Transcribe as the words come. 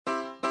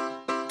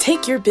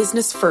Take your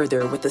business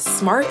further with the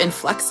smart and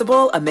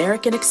flexible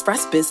American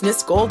Express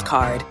Business Gold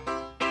Card.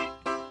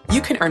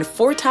 You can earn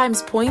 4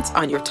 times points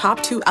on your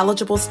top 2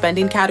 eligible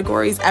spending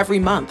categories every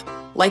month,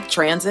 like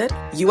transit,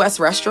 U.S.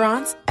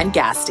 restaurants, and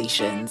gas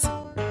stations.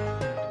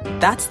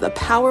 That's the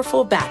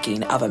powerful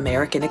backing of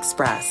American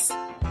Express.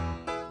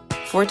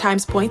 4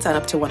 times points on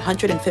up to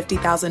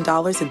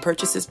 $150,000 in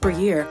purchases per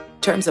year.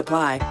 Terms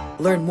apply.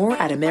 Learn more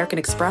at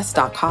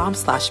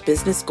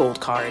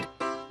americanexpress.com/businessgoldcard.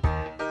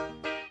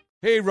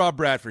 Hey, Rob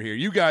Bradford here.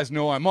 You guys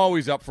know I'm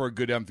always up for a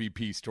good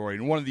MVP story,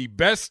 and one of the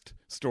best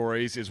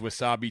stories is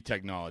Wasabi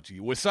Technology.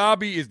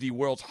 Wasabi is the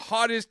world's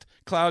hottest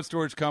cloud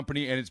storage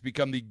company, and it's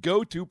become the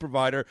go-to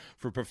provider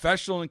for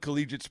professional and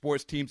collegiate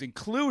sports teams,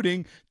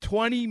 including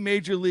 20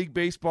 Major League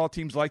Baseball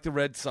teams like the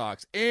Red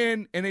Sox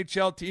and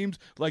NHL teams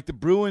like the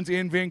Bruins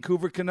and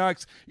Vancouver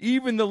Canucks.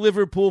 Even the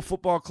Liverpool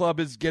Football Club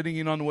is getting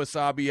in on the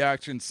Wasabi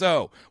action.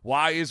 So,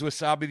 why is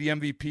Wasabi the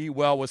MVP?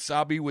 Well,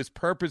 Wasabi was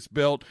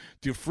purpose-built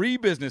to free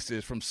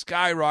businesses from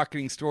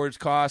skyrocketing storage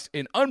costs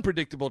and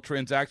unpredictable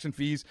transaction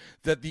fees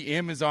that the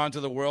Amazons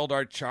of the world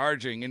are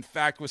charging. In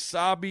fact,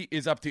 Wasabi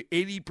is up to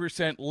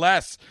 80%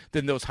 less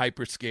than those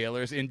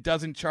hyperscalers and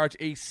doesn't charge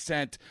a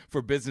cent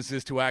for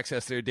businesses to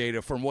access their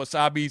data. From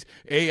Wasabi's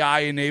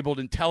AI-enabled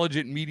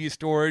intelligent media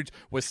storage,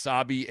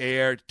 Wasabi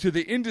Air, to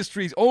the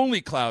industry's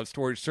only cloud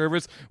storage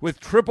service with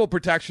triple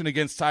protection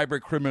against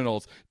cyber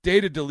criminals,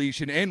 data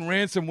deletion, and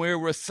ransomware,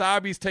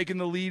 Wasabi's taken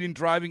the lead in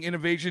driving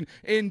innovation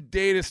in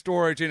data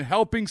storage and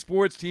helping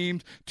sports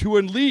teams to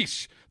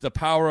unleash the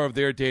power of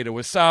their data.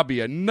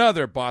 Wasabi,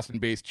 another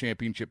Boston-based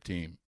championship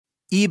team.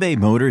 eBay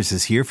Motors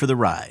is here for the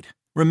ride.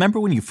 Remember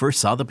when you first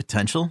saw the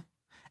potential?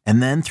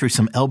 And then through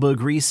some elbow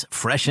grease,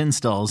 fresh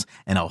installs,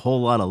 and a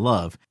whole lot of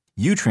love,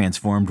 you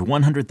transformed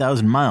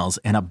 100,000 miles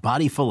and a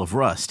body full of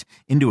rust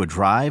into a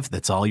drive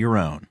that's all your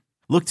own.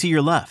 Look to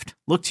your left.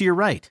 Look to your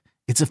right.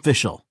 It's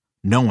official.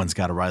 No one's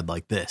got a ride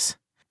like this.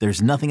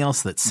 There's nothing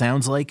else that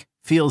sounds like,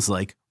 feels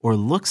like, or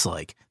looks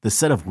like the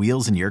set of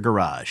wheels in your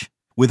garage.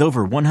 With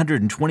over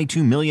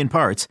 122 million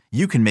parts,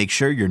 you can make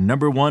sure your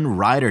number one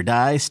ride or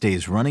die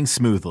stays running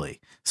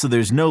smoothly, so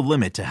there's no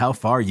limit to how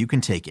far you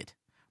can take it.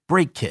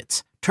 Brake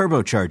kits,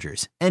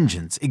 turbochargers,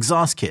 engines,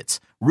 exhaust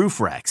kits,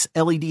 roof racks,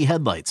 LED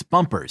headlights,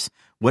 bumpers,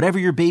 whatever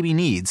your baby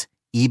needs,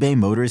 eBay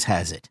Motors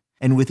has it.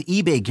 And with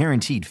eBay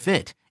Guaranteed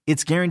Fit,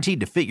 it's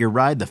guaranteed to fit your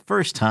ride the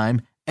first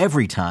time,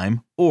 every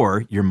time,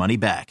 or your money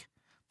back.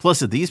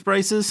 Plus, at these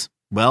prices,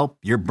 well,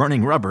 you're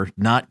burning rubber,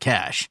 not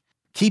cash.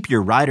 Keep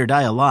your ride or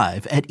die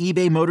alive at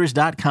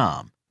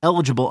ebaymotors.com.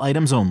 Eligible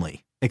items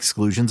only.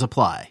 Exclusions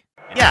apply.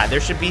 Yeah,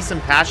 there should be some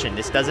passion.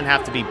 This doesn't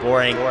have to be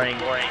boring. You couldn't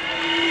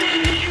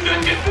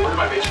get bored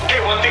by baseball.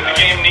 Hey, one thing the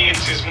game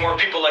needs is more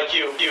people like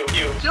you.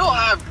 Still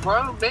have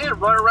grown men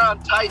run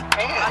around tight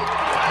pants.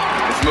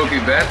 It's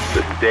Mookie Betts.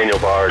 This is Daniel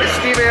Bard. It's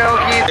Steve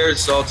Aoki. There's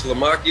Sal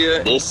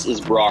Talamacchia. This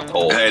is Brock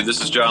Holt. Hey, this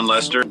is John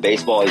Lester.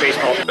 Baseball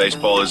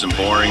isn't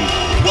boring.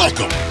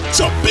 Welcome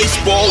to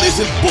Baseball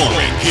Isn't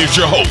Boring. Here's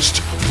your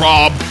host,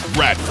 Rob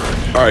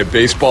Bradford. All right,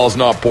 baseball's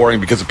not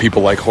boring because of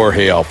people like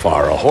Jorge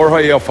Alfaro.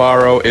 Jorge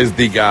Alfaro is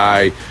the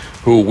guy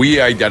who we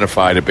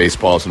identified at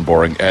Baseball Isn't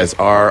Boring as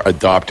our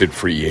adopted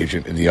free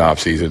agent in the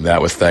offseason. That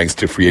was thanks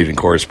to free agent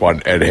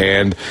correspondent Ed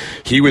Hand.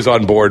 He was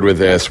on board with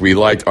this. We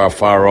liked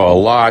Alfaro a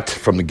lot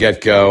from the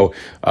get-go,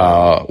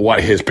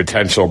 what his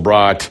potential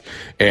brought,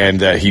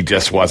 and he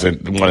just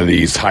wasn't one of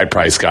these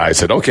high-priced guys.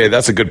 Said, okay,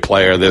 that's a good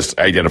player. This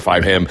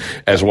identified him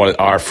as one of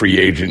our free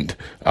agent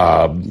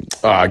guy.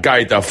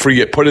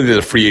 Put it in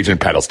the free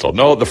agent pedestal.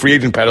 No, the free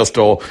agent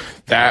pedestal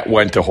that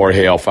went to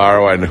Jorge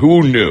Alfaro, and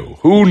who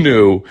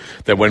knew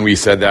that when we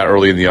said that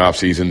early in the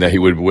offseason that he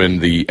would win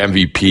the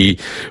MVP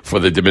for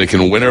the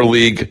Dominican Winter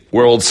League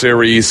World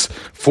Series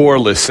for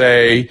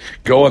Licey,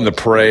 go on the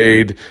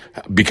parade,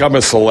 become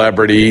a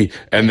celebrity,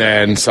 and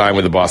then sign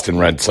with the Boston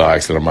Red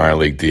Sox in a minor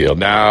league deal.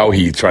 Now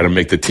he's trying to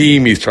make the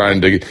team. He's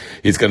going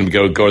to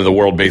go to the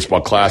World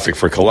Baseball Classic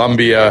for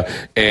Colombia,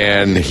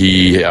 and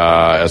he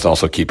is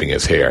also keeping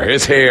his hair.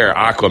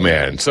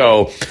 Aquaman.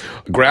 So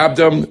grabbed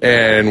him,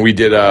 and we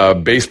did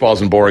Baseball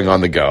Isn't Boring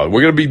on the go.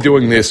 We're going to be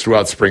doing this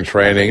throughout spring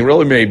training,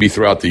 really maybe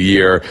throughout the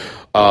year.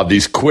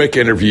 These quick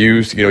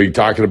interviews, you're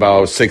talking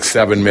about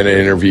 6-7 minute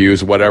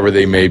interviews, whatever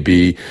they may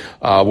be,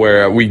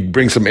 where we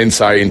bring some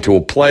insight into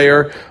a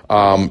player,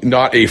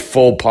 not a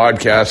full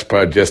podcast,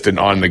 but just an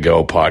on the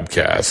go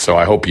podcast. So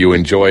I hope you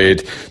enjoy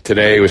it.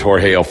 Today with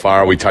Jorge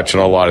Alfaro, we touched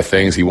on a lot of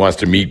things. He wants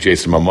to meet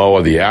Jason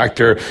Momoa, the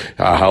actor,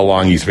 how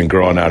long he's been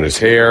growing out his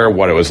hair,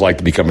 what it was like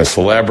to become a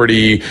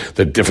celebrity,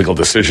 the difficult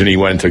decision he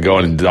went to go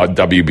into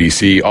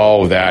WBC,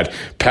 all of that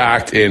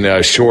packed in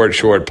a short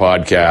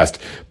podcast,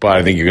 but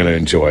I think you're going to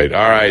enjoy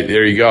it. All right,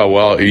 there you go.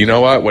 Well, you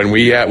know what? When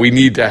we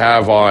need to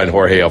have on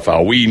Jorge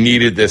Alfaro, we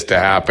needed this to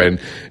happen,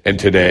 and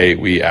today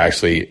we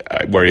actually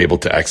were able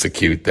to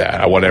execute that.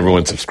 I want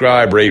everyone to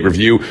subscribe, rate,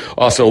 review.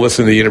 Also,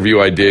 listen to the interview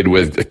I did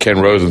with Ken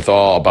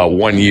Rosenthal about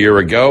 1 year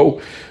ago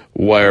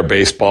where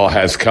baseball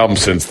has come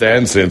since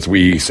then, since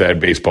we said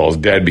baseball is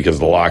dead because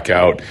of the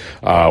lockout.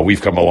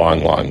 We've come a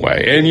long, long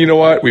way. And you know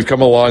what? We've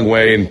come a long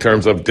way in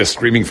terms of just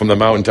screaming from the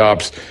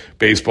mountaintops,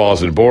 baseball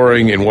isn't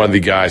boring. And one of the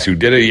guys who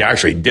did it, he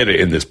actually did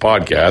it in this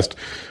podcast,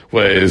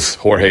 was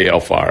Jorge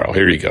Alfaro.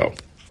 Here you go.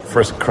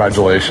 First,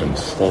 congratulations.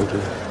 Thank you.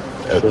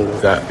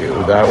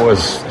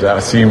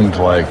 That seemed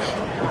like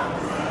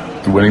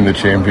winning the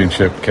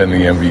championship, getting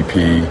the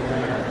MVP.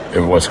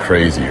 It was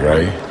crazy,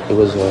 right? It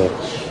was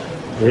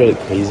really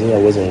crazy. I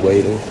wasn't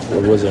waiting.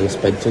 I wasn't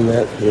expecting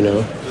that, you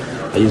know.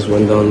 I just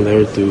went down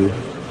there to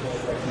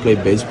play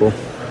baseball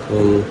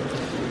and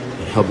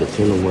help the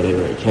team in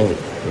whatever I can.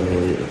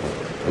 And,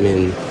 I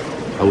mean,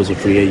 I was a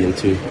free agent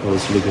too. I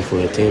was looking for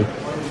a team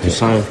to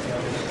sign.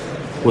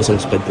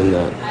 Wasn't expecting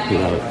that, you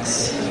know.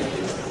 It's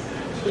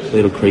a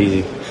little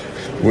crazy.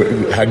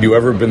 Had you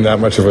ever been that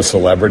much of a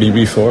celebrity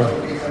before?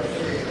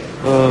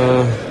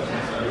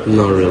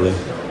 Not really.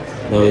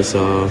 That was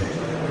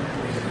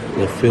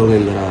the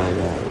feeling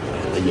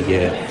that you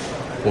get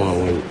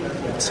when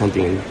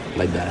something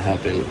like that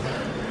happened.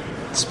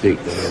 Speak,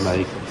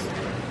 like,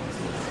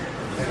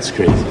 it's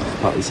crazy.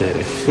 How to say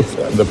it.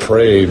 The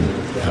parade.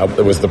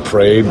 It was the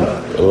parade.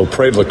 The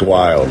parade looked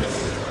wild.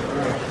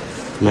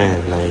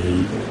 Man, like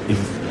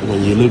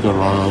when you look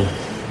around,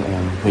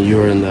 when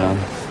you're in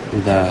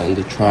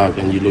the truck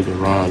and you look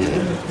around,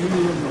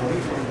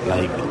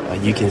 like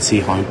you can see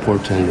how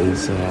important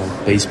is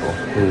baseball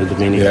in the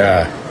Dominican.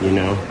 Yeah. You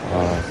know,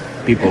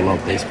 people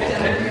love baseball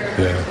there.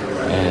 Yeah.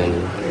 And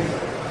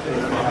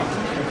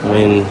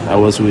when I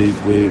was with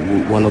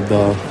one of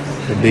the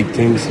big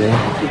teams there,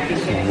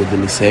 with the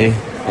Licey,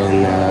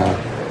 and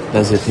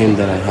that's the team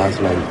that has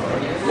like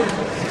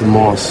the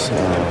most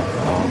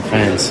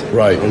fans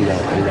in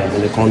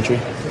the country.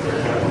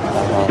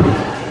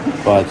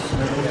 But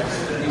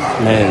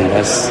man,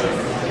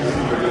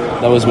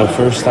 that was my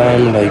first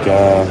time. Like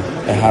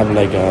I have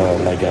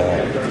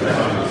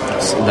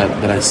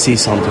that I see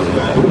something like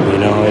that, you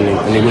know,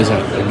 and it was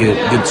a good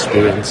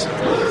experience.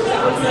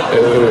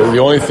 The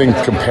only thing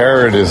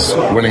compared is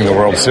winning the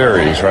World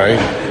Series, right?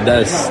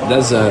 That's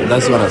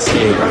what I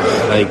say.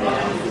 Like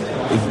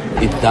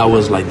if that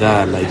was like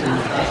that, like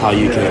how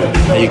you can tell,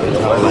 like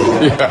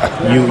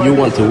you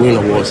want to win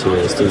a World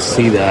Series to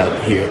see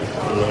that here,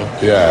 you know?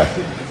 Yeah,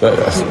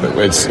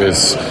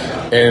 it's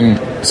and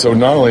so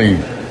not only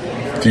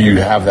do you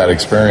have that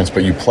experience,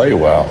 but you play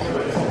well,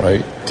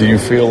 right? Do you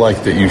feel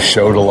like that you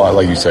showed a lot?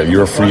 Like you said,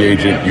 you're a free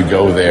agent. You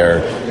go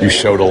there. You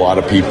showed a lot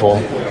of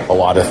people a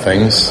lot of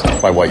things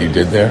by what you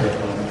did there.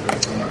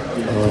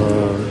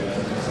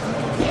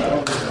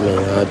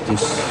 I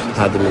just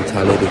had the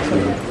mentality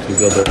to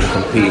go there and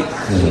compete.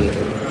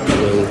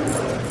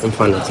 And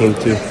find a team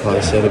too. How I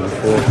said it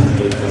before,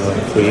 with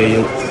free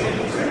agent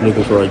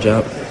looking for a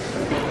job.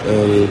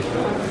 And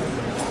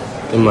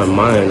in my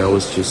mind, I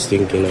was just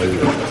thinking of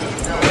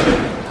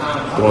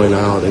going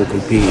out and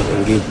compete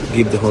and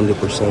give the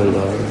 100%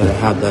 that I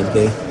had that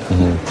day.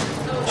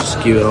 Just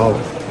give it all,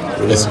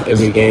 you know,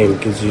 every game,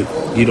 because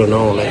you don't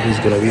know like who's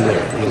gonna be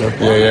there, you know.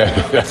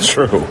 Yeah, that's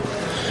true.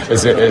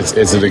 Is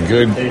it a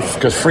good,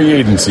 because free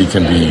agency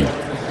can be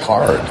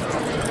hard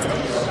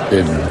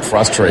and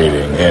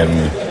frustrating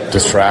and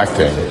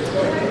distracting.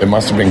 It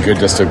must have been good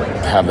just to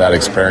have that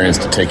experience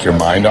to take your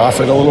mind off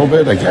it a little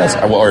bit, I guess.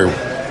 Or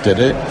did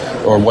it?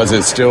 Or was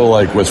it still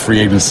like, was free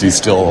agency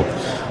still,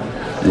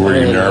 were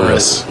you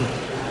nervous?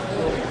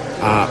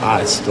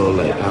 I still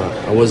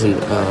I wasn't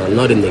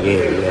not in the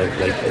game,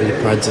 like in the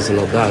practice and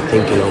all that,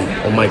 thinking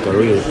on my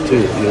career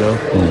too, you know,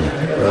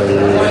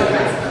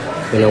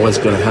 and what's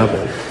gonna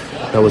happen.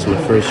 That was my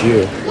first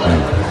year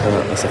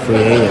as a free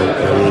agent,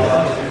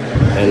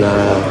 and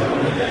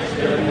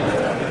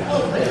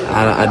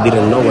I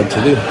didn't know what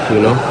to do,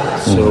 you know.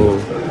 So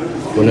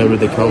whenever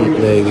the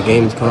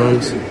game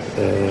comes,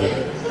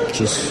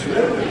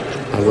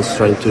 I was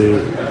trying to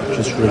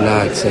just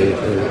relax and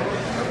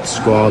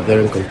just go out there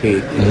and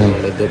compete. You know,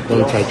 like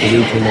don't try to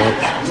do too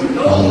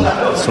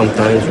much.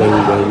 Sometimes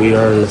when we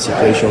are in a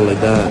situation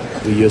like that,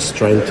 we're just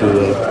trying to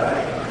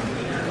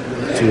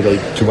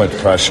like too much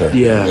pressure.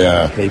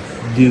 Yeah. Like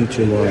do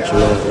too much, you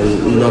know,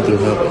 and nothing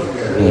happened.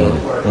 You know,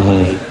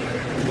 like,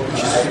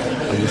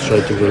 I just try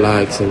to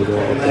relax and go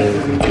out there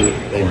and compete,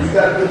 like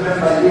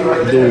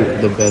do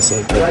the best I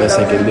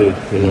can do,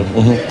 you know,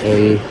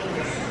 and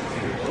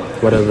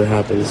whatever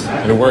happens.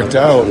 And it worked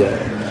out. Yeah.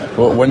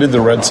 Well, when did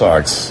the Red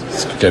Sox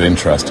get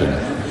interested?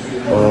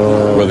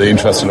 Were they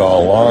interested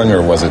all along,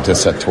 or was it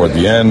just at toward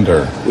the end?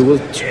 Or it was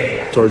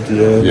toward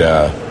the end.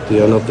 Yeah.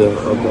 The end of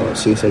the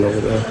season over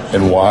there.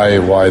 And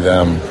why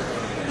them?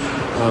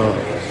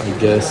 I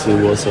guess it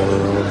was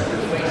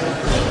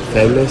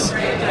Fabulous.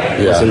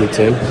 He was in the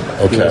team.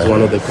 Okay. He was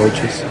one of the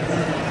coaches.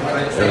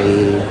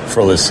 And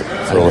for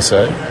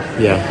Licey?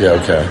 Yeah.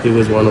 Yeah. Okay. He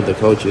was one of the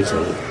coaches,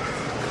 and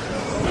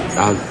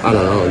I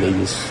don't know. They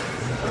just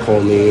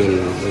called me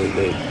and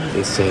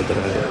they said that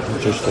I'm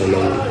interested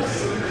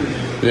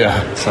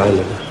in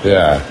signing.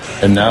 Yeah.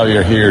 And now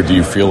you're here. Do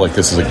you feel like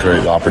this is a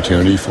great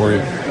opportunity for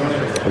you?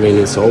 I mean,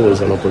 it's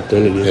always an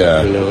opportunity.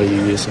 Yeah. You know,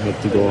 you just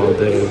have to go out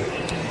there and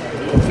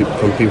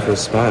compete for a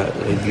spot.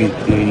 Like, you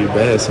do your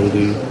best and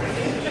do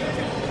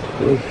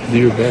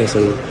your best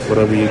and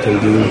whatever you can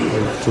do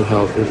to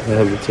help the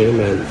team,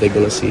 and they're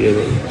gonna see it.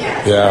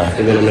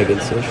 And they're gonna make a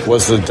decision.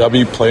 Was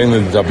playing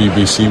the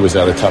WBC, was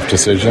that a tough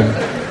decision?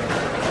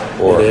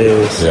 Or it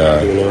is,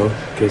 you know,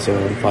 because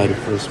I'm fighting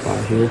for a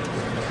spot here,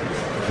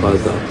 but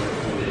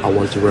I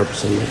want to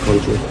represent my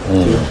country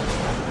too.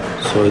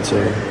 So it's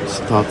a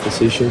tough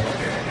decision.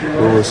 We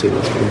will see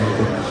what's going to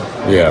happen.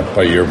 Yeah,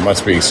 but you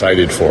must be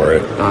excited for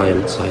it. I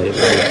am excited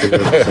to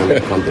represent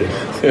the country.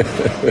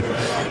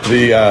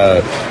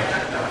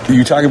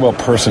 You talk about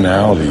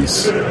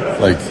personalities,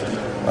 like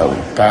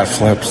bat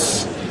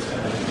flips,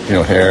 you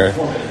know, hair.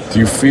 Do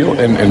you feel,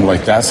 and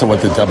like that's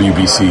what the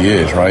WBC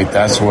is, right?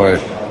 That's what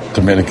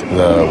the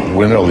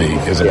Winter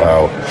League is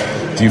about.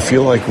 Do you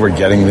feel like we're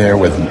getting there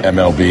with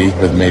MLB,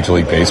 with Major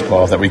League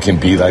Baseball, that we can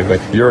be like,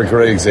 you're a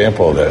great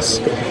example of this.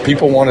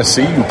 People want to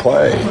see you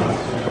play.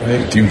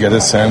 Right? Do you get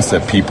a sense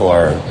that people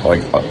are,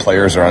 like,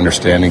 players are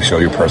understanding, show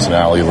your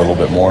personality a little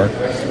bit more?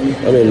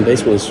 I mean,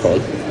 baseball is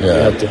fun. Yeah. You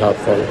have to have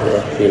fun,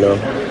 you know.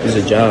 It's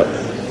a job,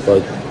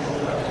 but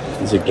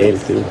it's a game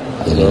too.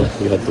 You know,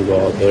 you have to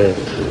go out there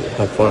and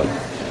have fun.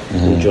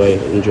 Enjoy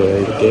the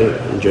game,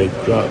 enjoy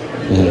the job.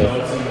 You know,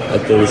 I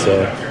think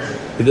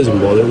it doesn't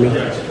bother me.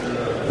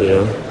 You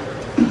know,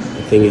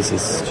 I think it's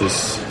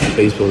just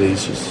baseball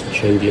is just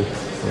changing a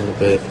little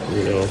bit.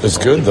 You know, it's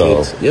good though.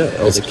 All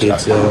the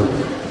kids are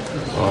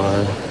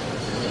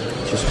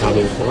just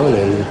having fun,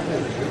 and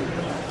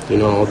you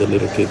know, all the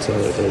little kids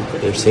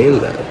they're seeing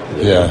that.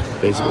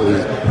 Baseball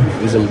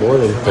isn't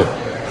boring.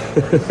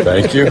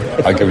 Thank you.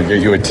 I can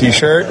get you a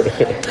T-shirt.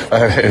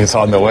 It's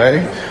on the way.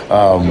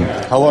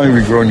 How long have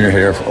you grown your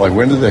hair? Like,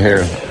 when did the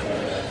hair?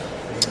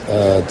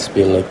 It's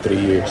been like 3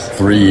 years.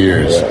 3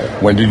 years.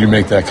 Yeah. When did you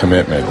make that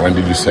commitment? When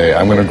did you say,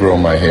 I'm going to grow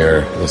my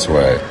hair this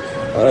way?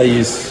 I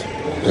just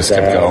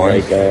kept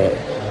going. Like,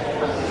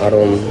 I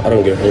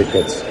don't get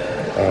haircuts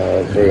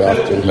very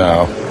often.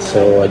 No.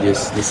 So I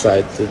just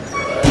decided to.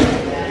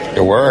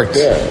 It worked.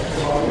 Yeah.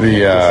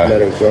 Just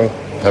let it grow.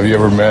 Have you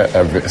ever met?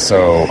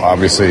 So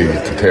obviously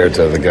compared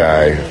to the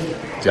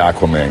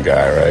Aquaman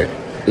guy, right?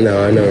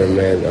 No, I never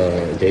met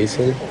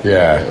Jason.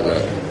 Yeah. No.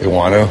 You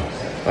want to?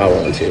 I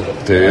want to.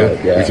 Do you?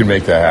 Yeah. We can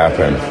make that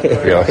happen.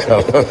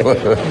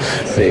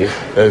 See.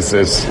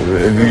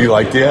 Do you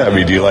like that? I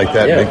mean, do you like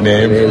that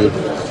nickname? I mean,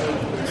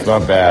 it's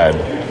not bad.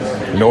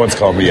 No one's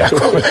called me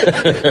Aquaman.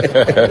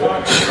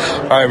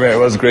 All right, man. It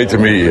was great to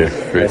meet you.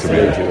 Great to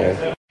meet you,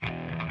 man.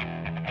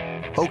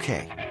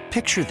 Okay,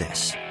 picture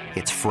this.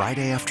 It's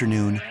Friday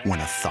afternoon when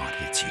a thought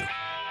hits you.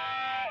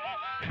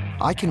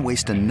 I can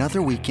waste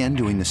another weekend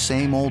doing the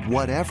same old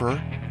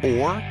whatever,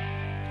 or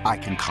I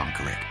can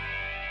conquer it.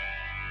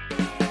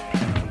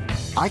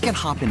 I can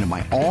hop into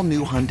my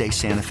all-new Hyundai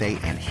Santa Fe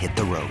and hit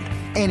the road.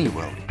 Any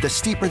road. The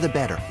steeper, the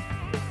better.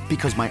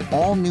 Because my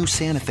all-new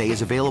Santa Fe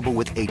is available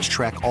with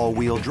H-Track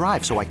all-wheel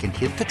drive, so I can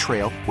hit the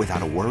trail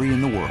without a worry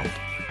in the world.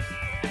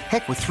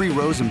 Heck, with 3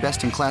 rows and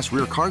best-in-class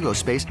rear cargo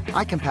space,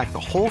 I can pack the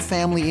whole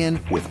family in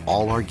with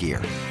all our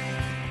gear.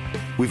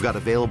 We've got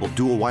available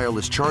dual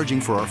wireless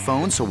charging for our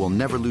phones, so we'll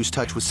never lose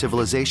touch with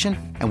civilization,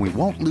 and we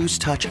won't lose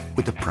touch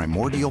with the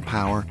primordial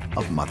power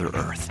of Mother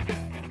Earth.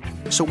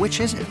 So which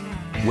is it?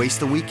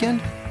 Waste the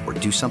weekend or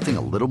do something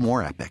a little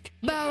more epic?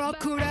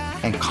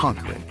 And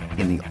conquer it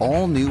in the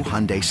all-new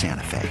Hyundai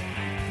Santa Fe.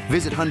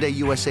 Visit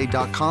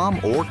HyundaiUSA.com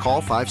or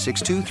call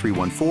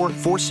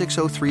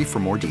 562-314-4603 for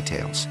more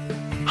details.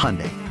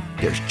 Hyundai,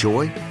 there's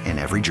joy in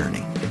every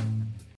journey.